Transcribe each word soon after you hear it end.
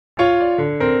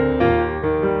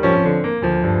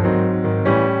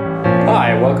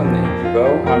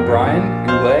Nouveau. I'm Brian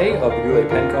Goulet of the Goulet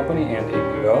Pen Company and Ink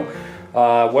Nouveau.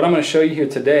 What I'm going to show you here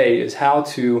today is how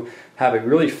to have a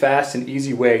really fast and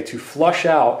easy way to flush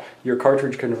out your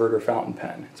cartridge converter fountain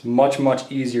pen. It's much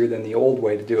easier than the old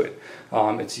way to do it.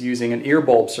 It's using an ear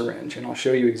bulb syringe, and I'll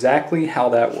show you exactly how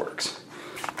that works.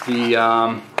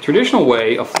 The traditional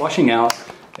way of flushing out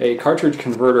a cartridge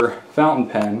converter fountain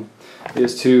pen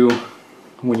is to,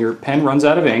 when your pen runs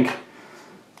out of ink,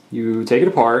 you take it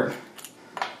apart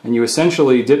and you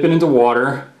essentially dip it into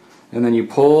water, and then you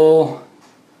pull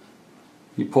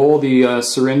the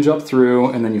syringe up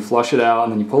through, and then you flush it out,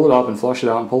 and then you pull it up and flush it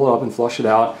out and pull it up and flush it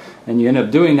out, and you end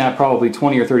up doing that probably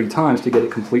 20 or 30 times to get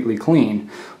it completely clean.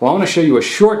 Well, I want to show you a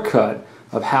shortcut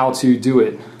of how to do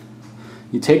it.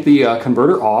 You take the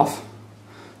converter off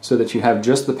so that you have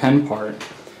just the pen part,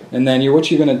 and then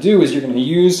what you're going to do is you're going to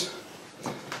use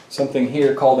something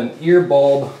here called an ear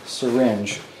bulb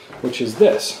syringe, which is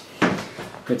this.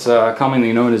 It's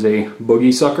commonly known as a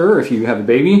boogie sucker if you have a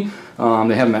baby. They have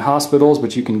them at hospitals,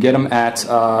 but you can get them at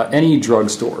any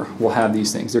drugstore. Will have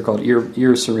these things. They're called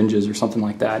ear syringes or something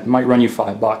like that. It might run you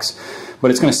 $5,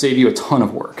 but it's going to save you a ton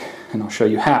of work, and I'll show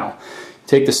you how.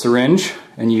 Take the syringe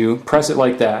and you press it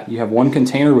like that. You have one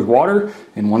container with water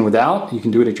and one without. You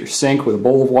can do it at your sink with a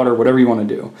bowl of water, whatever you want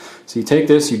to do. So you take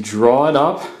this, you draw it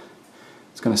up.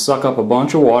 It's going to suck up a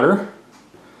bunch of water,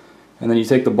 and then you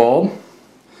take the bulb,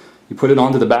 you put it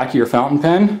onto the back of your fountain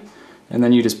pen, and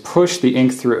then you just push the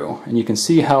ink through, and you can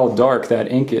see how dark that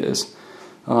ink is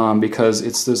because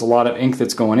there's a lot of ink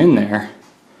that's going in there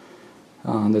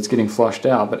that's getting flushed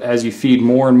out. But as you feed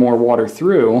more and more water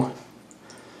through,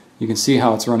 you can see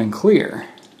how it's running clear.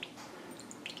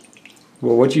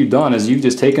 Well, what you've done is you've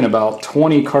just taken about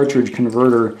 20 cartridge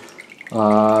converter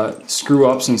screw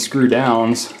ups and screw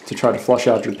downs to try to flush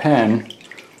out your pen,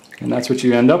 and that's what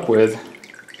you end up with,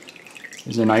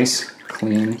 is a nice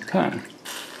clean pen.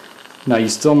 Now you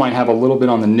still might have a little bit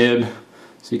on the nib,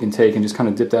 so you can take and just kind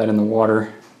of dip that in the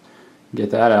water, get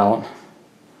that out.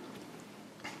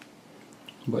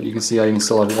 But you can see how you can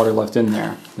still have water left in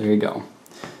there. There you go.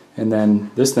 And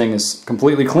then this thing is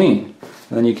completely clean.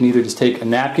 And then you can either just take a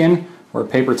napkin or a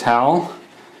paper towel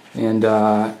and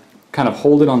kind of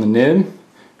hold it on the nib,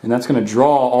 and that's going to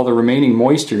draw all the remaining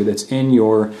moisture that's in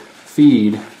your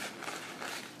feed. And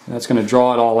that's going to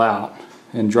draw it all out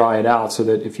and dry it out, so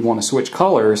that if you want to switch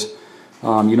colors,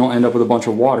 you don't end up with a bunch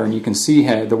of water. And you can see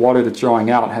the water that's drawing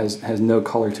out has no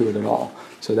color to it at all.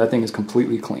 So that thing is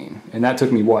completely clean. And that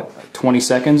took me, what, 20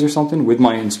 seconds or something with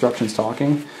my instructions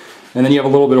talking. And then you have a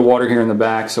little bit of water here in the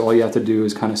back, so all you have to do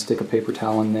is kind of stick a paper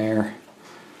towel in there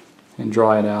and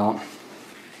dry it out.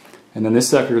 And then this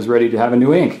sucker is ready to have a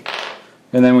new ink.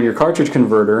 And then when your cartridge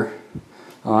converter,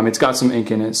 it's got some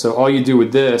ink in it, so all you do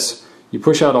with this, you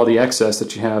push out all the excess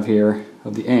that you have here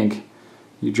of the ink,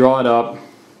 you draw it up,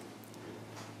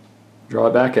 draw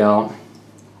it back out,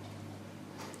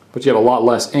 but you have a lot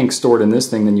less ink stored in this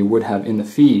thing than you would have in the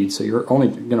feed, so you're only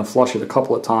going to flush it a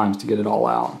couple of times to get it all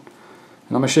out.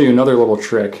 And I'm going to show you another little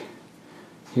trick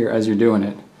here as you're doing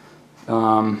it.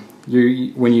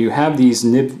 When you have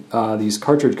these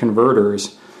cartridge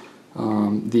converters,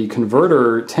 the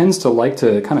converter tends to like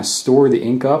to kind of store the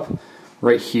ink up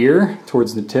right here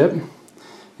towards the tip.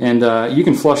 And you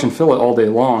can flush and fill it all day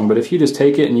long, but if you just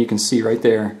take it and you can see right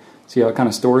there, see how it kind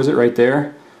of stores it right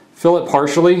there? Fill it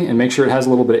partially and make sure it has a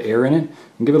little bit of air in it,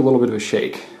 and give it a little bit of a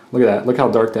shake. Look at that. Look how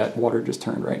dark that water just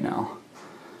turned right now.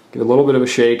 Give it a little bit of a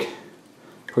shake,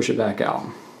 push it back out.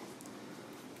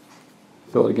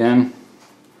 Fill it again,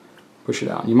 push it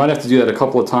out. You might have to do that a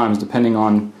couple of times depending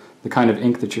on the kind of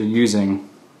ink that you're using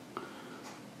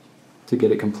to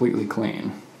get it completely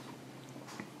clean.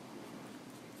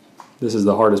 This is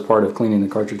the hardest part of cleaning the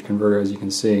cartridge converter, as you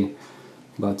can see,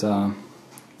 but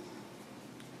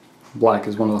black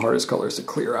is one of the hardest colors to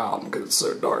clear out because it's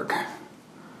so dark.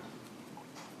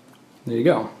 There you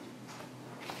go.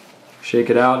 Shake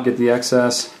it out, get the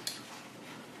excess,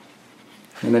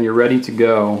 and then you're ready to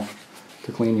go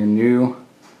to clean your new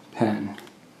pen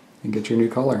and get your new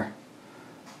color.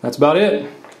 That's about it.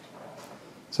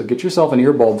 So get yourself an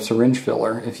ear bulb syringe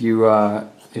filler if you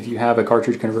have a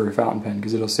cartridge converter fountain pen,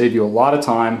 because it'll save you a lot of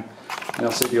time and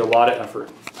it'll save you a lot of effort.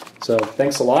 So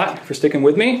thanks a lot for sticking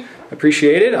with me. I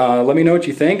appreciate it. Let me know what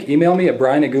you think. Email me at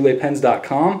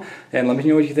brian@gouletpens.com, and let me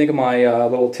know what you think of my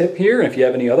little tip here. And if you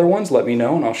have any other ones, let me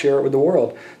know and I'll share it with the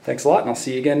world. Thanks a lot, and I'll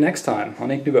see you again next time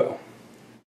on Ink Nouveau.